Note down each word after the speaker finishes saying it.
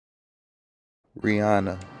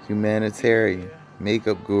Rihanna, humanitarian,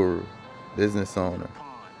 makeup guru, business owner,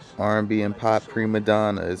 R&B and pop prima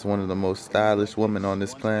donna, is one of the most stylish women on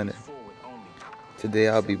this planet. Today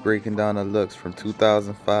I'll be breaking down her looks from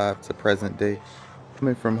 2005 to present day.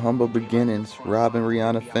 Coming from humble beginnings, Robin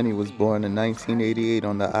Rihanna Finney was born in 1988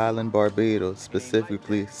 on the island Barbados,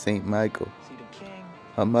 specifically St. Michael.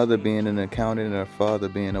 Her mother being an accountant and her father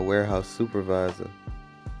being a warehouse supervisor.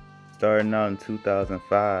 Starting out in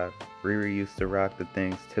 2005, Riri used to rock the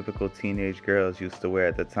things typical teenage girls used to wear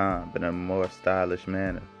at the time, but in a more stylish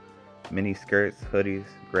manner. Mini skirts, hoodies,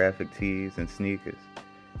 graphic tees, and sneakers.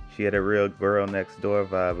 She had a real girl next door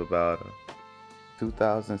vibe about her.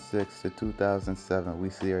 2006 to 2007, we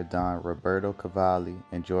see her don Roberto Cavalli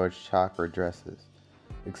and George Chakra dresses,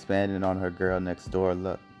 expanding on her girl next door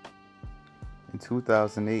look. In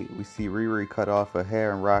 2008, we see Riri cut off her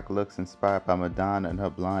hair and rock looks inspired by Madonna in her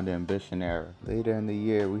Blonde Ambition era. Later in the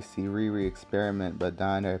year, we see Riri experiment by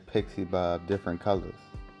dyeing her pixie bob different colors.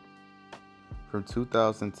 From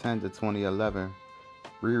 2010 to 2011,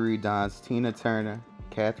 Riri dons Tina Turner,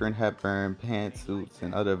 Katharine Hepburn pantsuits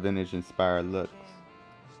and other vintage-inspired looks.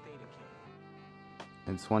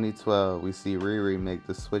 In 2012, we see Riri make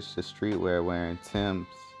the switch to streetwear wearing Tim's,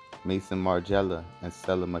 Mason Margiela, and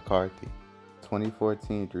Stella McCarthy.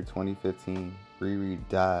 2014 through 2015, Riri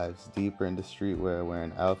dives deeper into streetwear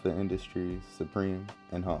wearing Alpha Industries, Supreme,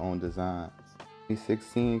 and her own designs.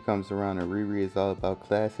 2016 comes around and Riri is all about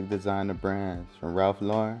classic designer brands from Ralph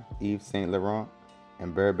Lauren, Yves Saint Laurent,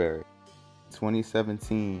 and Burberry.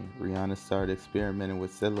 2017, Rihanna started experimenting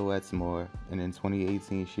with silhouettes more, and in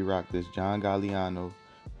 2018 she rocked this John Galliano,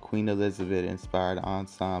 Queen Elizabeth inspired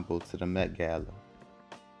ensemble to the Met Gala.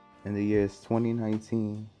 In the years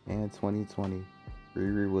 2019 and 2020,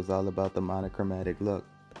 Riri was all about the monochromatic look.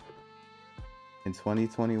 In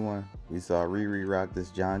 2021, we saw Riri rock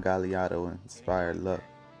this John Galliano inspired look,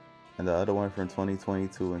 and the other one from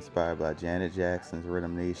 2022 inspired by Janet Jackson's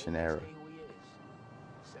Rhythm Nation era.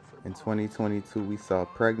 In 2022, we saw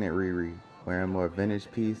pregnant Riri wearing more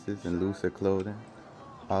vintage pieces and looser clothing,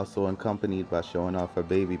 also accompanied by showing off her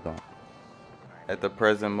baby bump. At the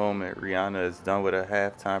present moment, Rihanna is done with her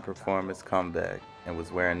halftime performance comeback and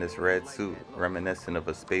was wearing this red suit, reminiscent of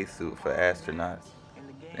a spacesuit for astronauts.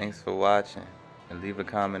 Thanks for watching, and leave a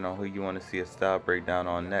comment on who you want to see a style breakdown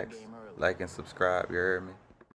on next. Like and subscribe, you heard me?